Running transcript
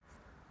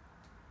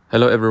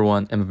Hello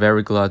everyone, I'm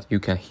very glad you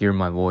can hear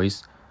my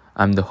voice.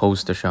 I'm the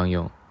host Shang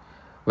Yong.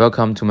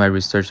 Welcome to my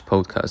research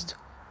podcast.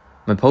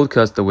 My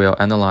podcast will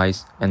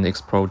analyze and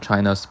explore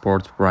China's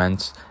sports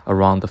brands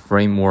around the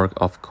framework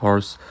of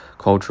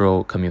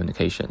cross-cultural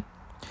communication,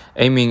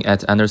 aiming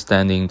at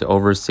understanding the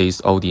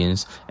overseas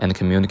audience and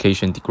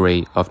communication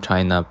degree of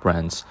China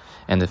brands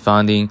and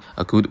finding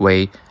a good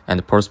way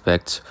and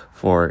prospect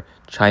for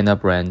China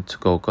brand to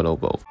go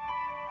global.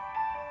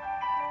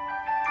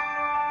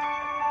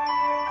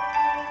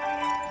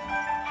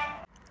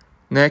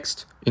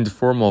 Next, in the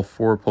form of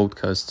 4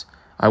 podcasts,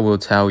 I will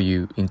tell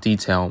you in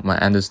detail my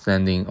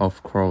understanding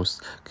of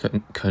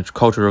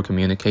cross-cultural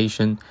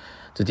communication,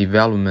 the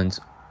development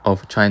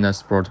of China's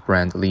sport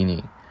brand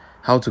Ning,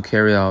 how to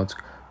carry out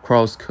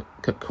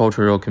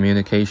cross-cultural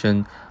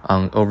communication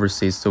on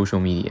overseas social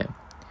media,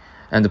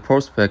 and the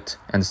prospect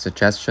and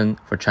suggestion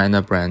for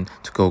China brand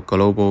to go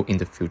global in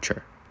the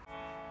future.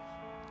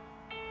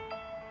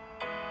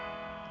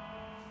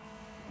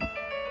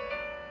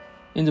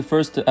 In the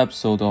first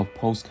episode of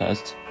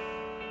podcast,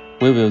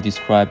 we will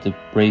describe the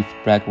brief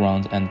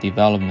background and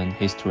development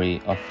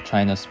history of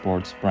China's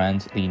sports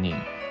brand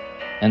Ning,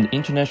 and the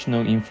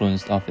international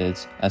influence of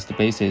it as the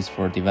basis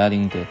for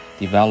dividing the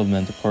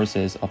development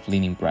process of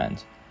Ning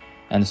brand,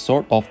 and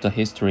sort of the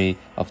history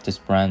of this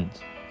brand.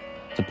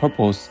 The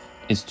purpose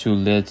is to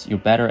let you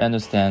better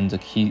understand the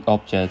key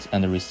objects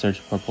and the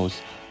research purpose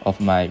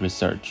of my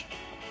research,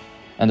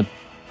 and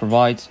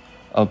provide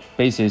a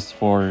basis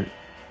for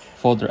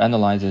further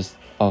analysis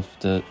of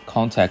the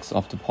context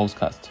of the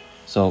podcast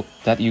so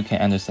that you can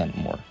understand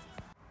more.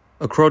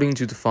 According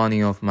to the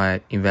finding of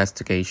my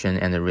investigation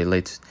and the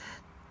related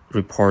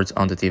reports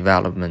on the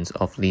development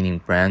of Ning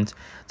brand,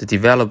 the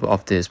development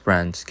of this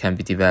brand can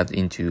be divided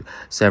into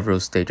several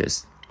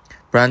stages: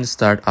 brand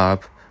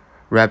startup,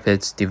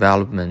 rapid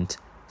development,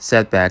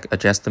 setback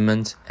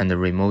adjustment, and the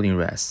remoting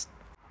rest.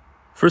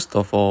 First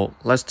of all,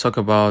 let's talk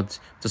about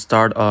the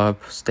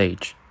startup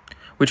stage,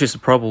 which is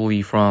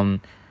probably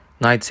from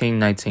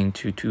 1919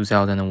 to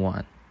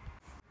 2001.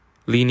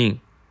 Li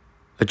Ning,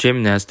 a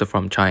gymnast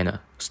from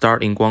China,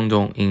 started in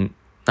Guangdong in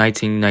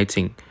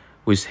 1919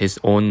 with his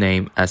own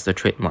name as the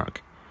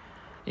trademark.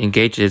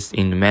 Engages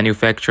in the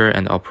manufacture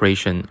and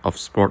operation of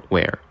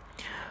sportwear.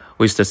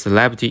 With the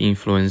celebrity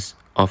influence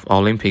of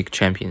Olympic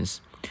champions,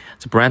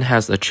 the brand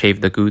has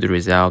achieved a good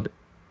result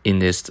in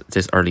these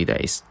early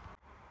days.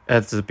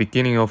 At the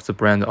beginning of the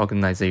brand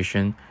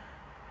organization,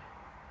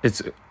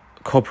 it's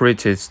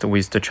cooperated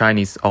with the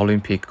Chinese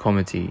Olympic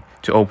Committee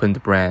to open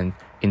the brand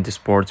in the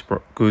sports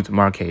goods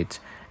market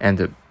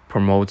and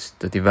promote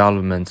the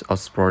development of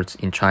sports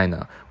in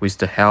China with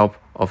the help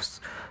of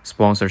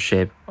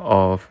sponsorship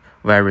of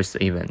various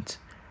events.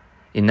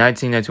 In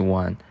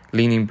 1991,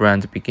 Ning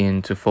brand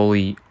began to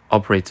fully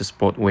operate the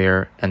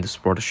sportwear and the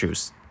sport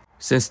shoes.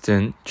 Since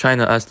then,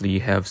 China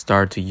athletes have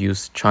started to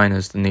use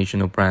China's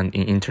national brand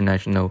in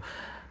international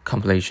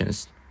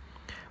competitions,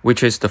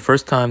 which is the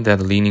first time that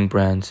the Ning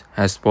brand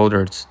has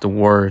bordered the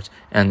world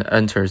and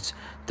entered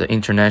the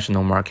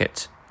international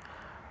market.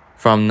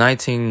 From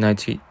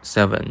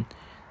 1997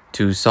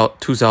 to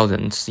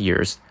 2000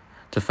 years,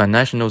 the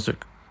financial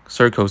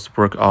circles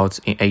broke out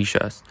in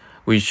Asia,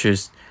 which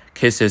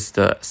causes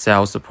the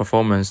sales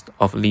performance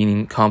of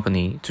Ning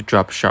company to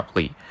drop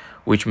sharply,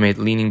 which made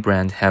Ning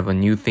brand have a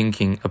new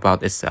thinking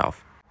about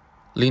itself.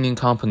 Ning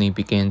company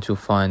began to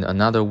find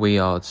another way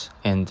out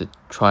and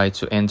try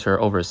to enter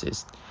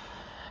overseas,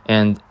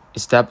 and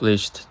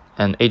established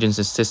an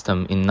agency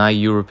system in 9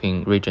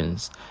 European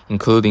regions,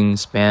 including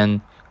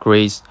Spain,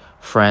 Greece,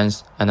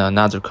 France, and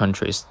other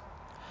countries.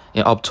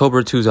 In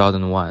October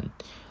 2001,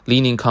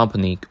 Ning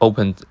company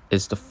opened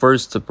its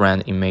first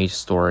brand image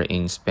store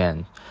in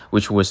Spain,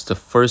 which was the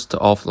first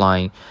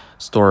offline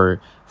store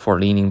for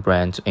Ning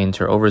brand to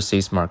enter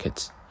overseas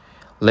markets,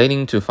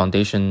 laying the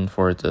foundation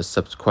for the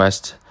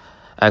subsequent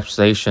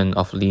expansion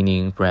of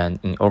Ning brand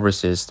in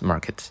overseas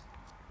markets.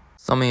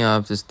 Summing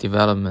up this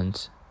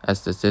development at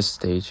this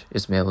stage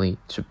is mainly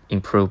to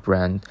improve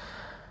brand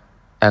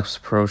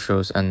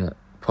exposure and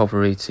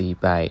popularity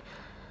by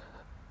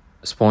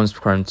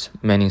sponsoring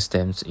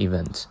mainstream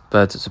events,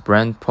 but the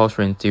brand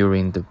portrayed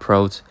during the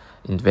pros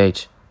in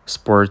which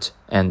sport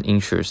and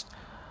insurance.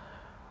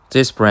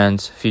 These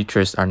brand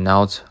features are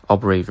not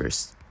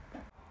operators.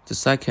 The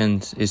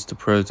second is the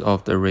product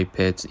of the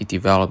rapid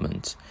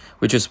development,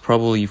 which is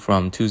probably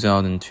from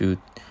 2002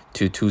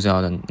 to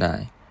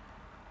 2009.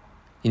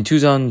 In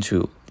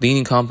 2002,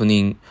 Ning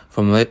company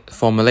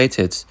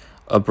formulated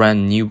a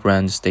brand new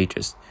brand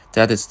stages,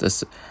 that is the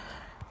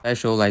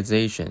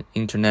specialization,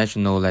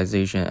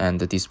 internationalization, and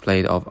the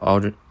display of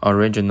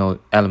original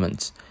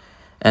elements,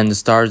 and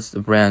starts the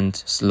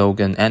brand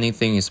slogan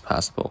 "Anything is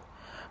possible,"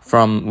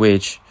 from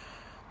which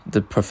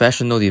the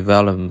professional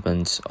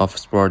development of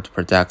sport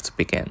products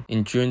began.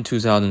 In June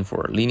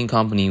 2004, Ning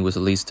company was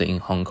listed in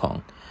Hong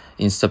Kong.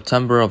 In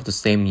September of the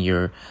same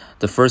year,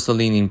 the first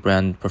Li-Ning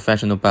brand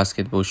professional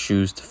basketball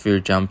shoes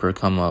field jumper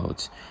come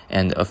out,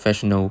 and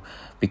officials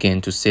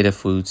began to set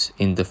foot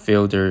in the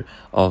field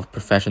of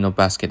professional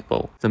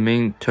basketball. The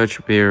main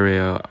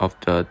torchbearer of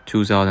the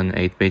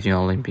 2008 Beijing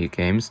Olympic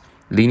Games,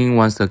 Li-Ning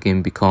once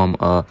again became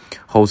a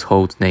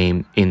household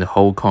name in the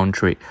whole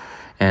country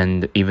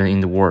and even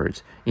in the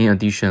world. In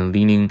addition,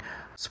 Li-Ning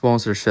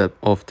sponsorship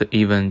of the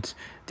event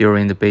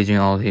during the Beijing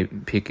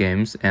Olympic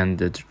Games and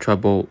the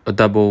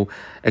double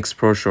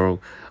exposure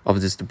of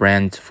this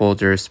brand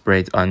further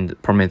spread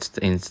and permitted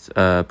its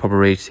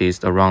popularity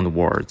around the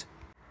world.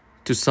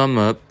 To sum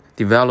up,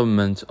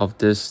 development of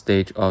this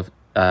stage of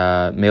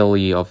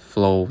merely of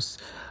flows,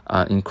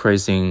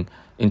 increasing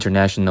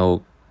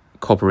international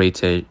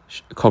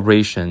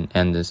cooperation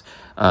and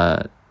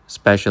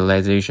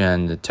specialization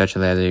and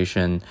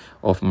touchalization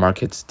of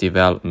market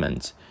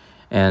development,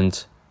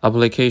 and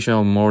application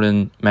of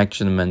modern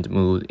measurement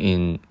mode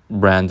in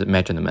brand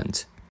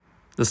measurement.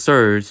 The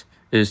third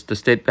is the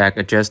step-back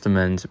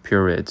adjustment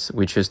period,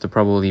 which is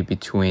probably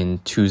between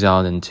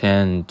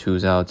 2010 and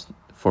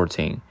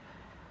 2014.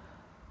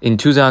 In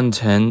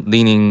 2010,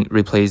 Li-Ning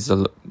replaced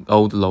the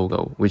old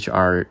logo, which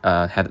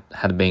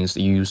had been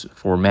used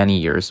for many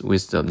years,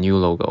 with the new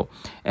logo,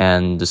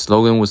 and the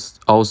slogan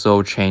was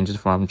also changed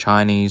from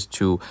Chinese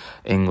to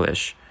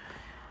English.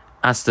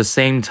 At the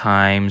same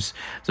time,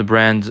 the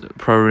brand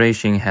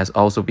prioritization has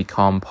also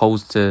become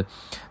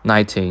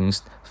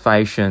post-19th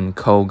fashion,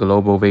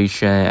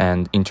 co-globalization,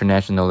 and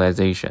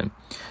internationalization.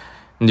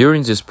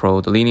 During this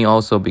period, Li-Ning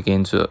also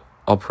began to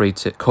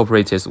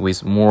cooperate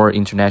with more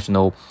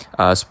international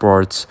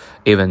sports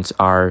events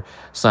are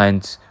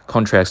signed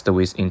contracts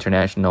with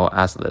international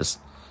athletes.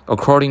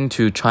 According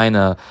to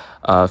China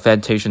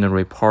Federation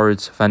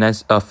reports,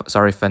 Finance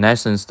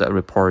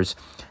reports,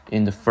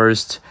 in the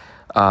first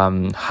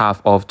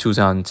half of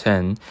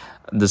 2010,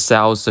 the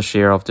sales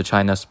share of the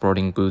China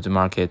sporting goods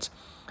market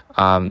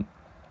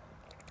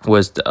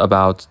was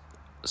about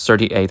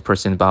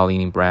 38% by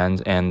Li-Ning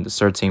brand and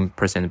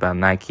 13% by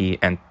Nike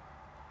and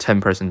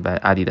 10% by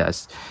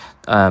Adidas.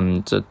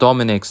 The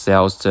dominant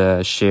sales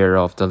share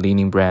of the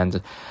Li-Ning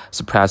brand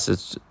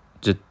surpasses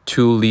the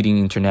two leading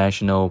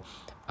international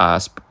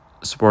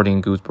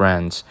sporting goods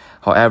brands.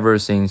 However,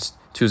 since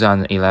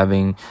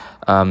 2011,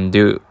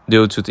 due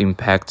to the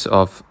impact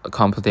of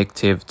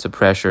competitive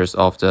pressures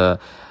of the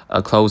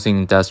clothing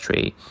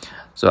industry,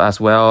 so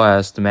as well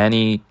as the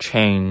many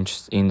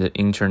changes in the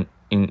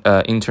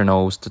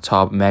internals, the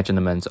top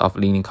management of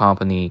Li-Ning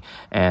company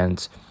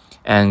and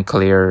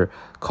clear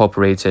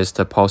cooperated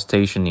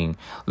positioning,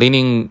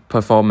 Li-Ning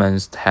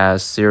performance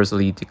has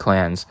seriously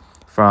declined.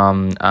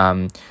 From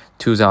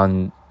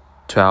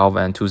 2012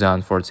 and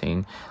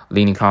 2014,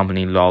 Li-Ning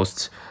company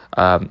lost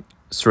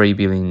 $3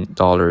 billion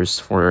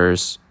for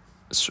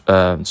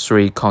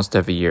 3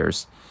 consecutive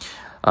years.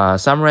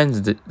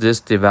 Summarizing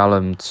this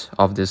development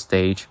of this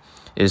stage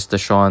is the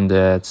shown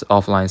that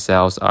offline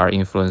sales are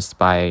influenced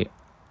by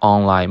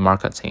online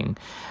marketing.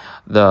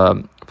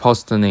 The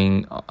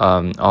positioning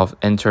of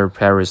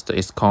enterprise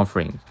is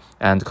confirmed,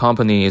 and the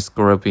company is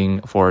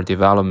grouping for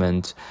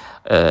development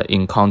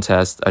in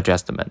context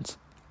adjustment.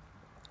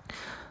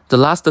 The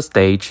last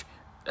stage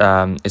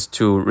is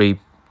to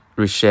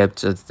reshape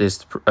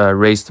this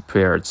raised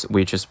periods,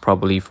 which is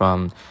probably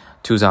from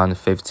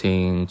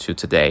 2015 to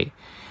today.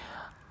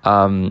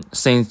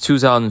 Since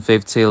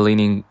 2015,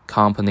 Li-Ning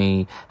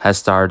company has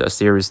started a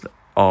series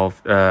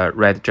of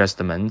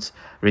readjustments,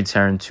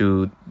 return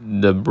to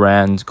the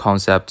brand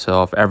concept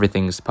of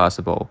everything is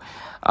possible,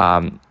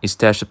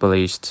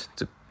 established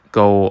the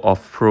goal of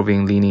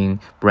proving Li-Ning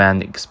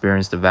brand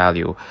experienced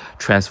value,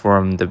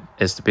 transform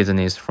its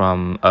business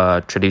from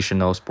a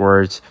traditional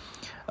sports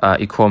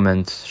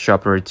equipment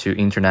shopper to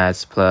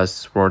internet plus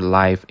sport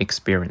life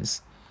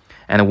experience,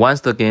 and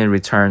once again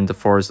return the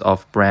force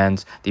of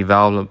brand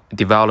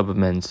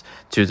development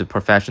to the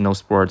professional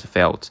sport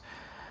field,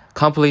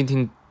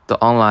 completing the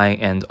online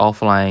and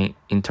offline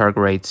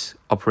integrate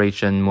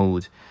operation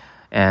mode,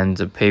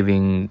 and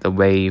paving the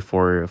way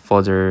for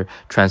further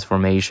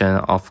transformation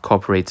of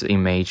corporate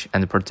image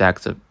and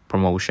product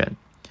promotion.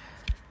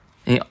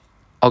 In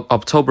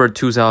October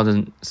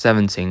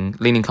 2017,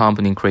 Li-Ning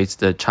company creates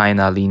the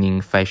China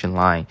Li-Ning fashion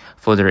line,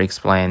 further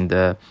expand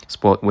the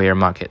sportwear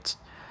market.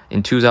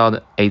 In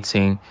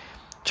 2018,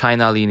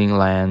 China Li-Ning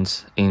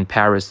lands in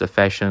Paris the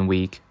Fashion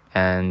Week,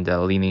 and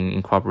Li-Ning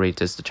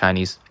incorporates the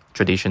Chinese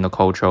traditional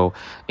cultural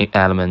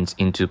elements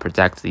into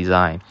product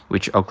design,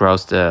 which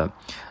across the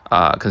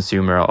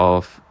consumer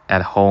of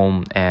at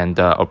home and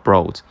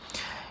abroad.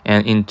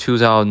 And in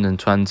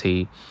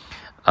 2020,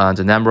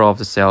 the number of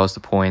the sales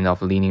point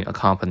of Li-Ning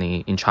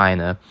company in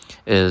China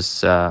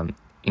is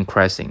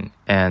increasing,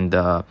 and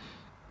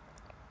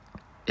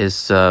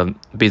its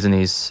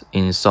business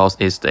in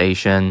Southeast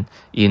Asian,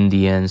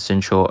 Indian,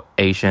 Central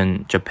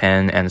Asian,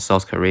 Japan, and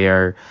South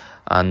Korea,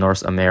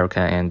 North America,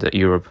 and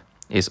Europe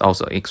is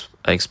also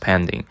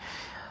expanding.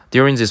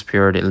 During this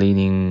period,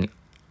 Li-Ning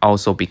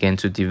also began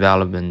to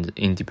develop an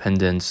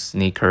independent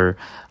sneaker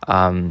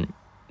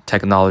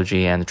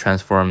technology and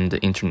transform the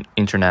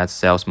internet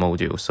sales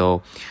module.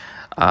 So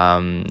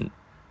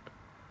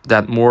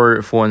that more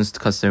influenced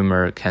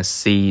consumer can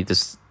see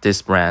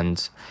this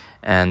brand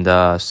and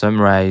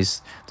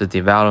summarize the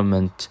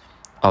development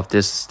of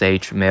this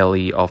stage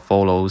mainly of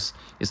follows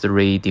is the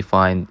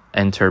redefined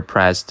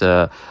enterprise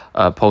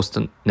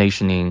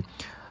post-nationing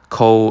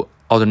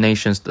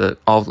coordinations the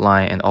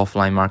offline and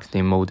offline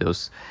marketing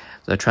models,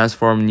 the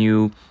transform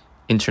new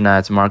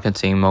internet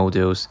marketing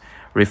models,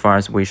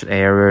 refines which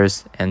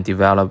areas and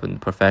develop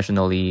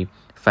professionally,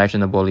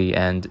 fashionably,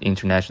 and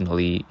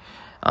internationally.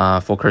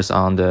 Focus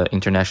on the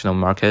international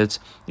markets,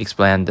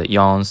 expand the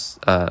young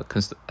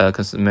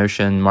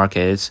consumption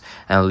markets,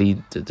 and lead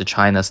the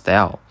China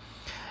style,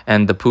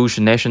 and the push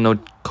national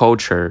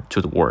culture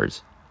to the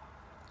world.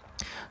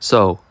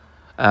 So,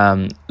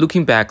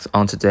 looking back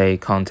on today's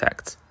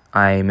context,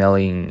 I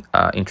mainly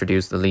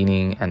introduced the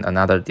Ning and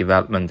another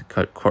development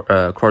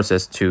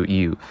courses to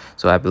you.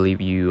 So I believe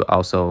you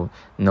also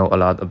know a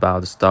lot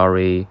about the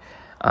story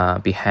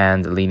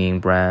behind the Ning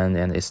brand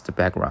and its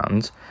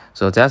background.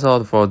 So that's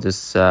all for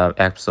this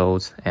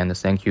episode, and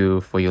thank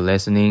you for your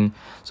listening.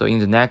 So in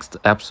the next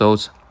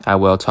episode, I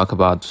will talk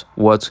about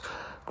what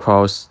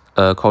cross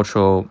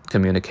cultural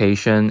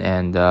communication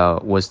and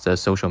what the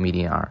social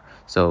media are.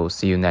 So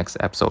see you next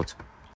episode.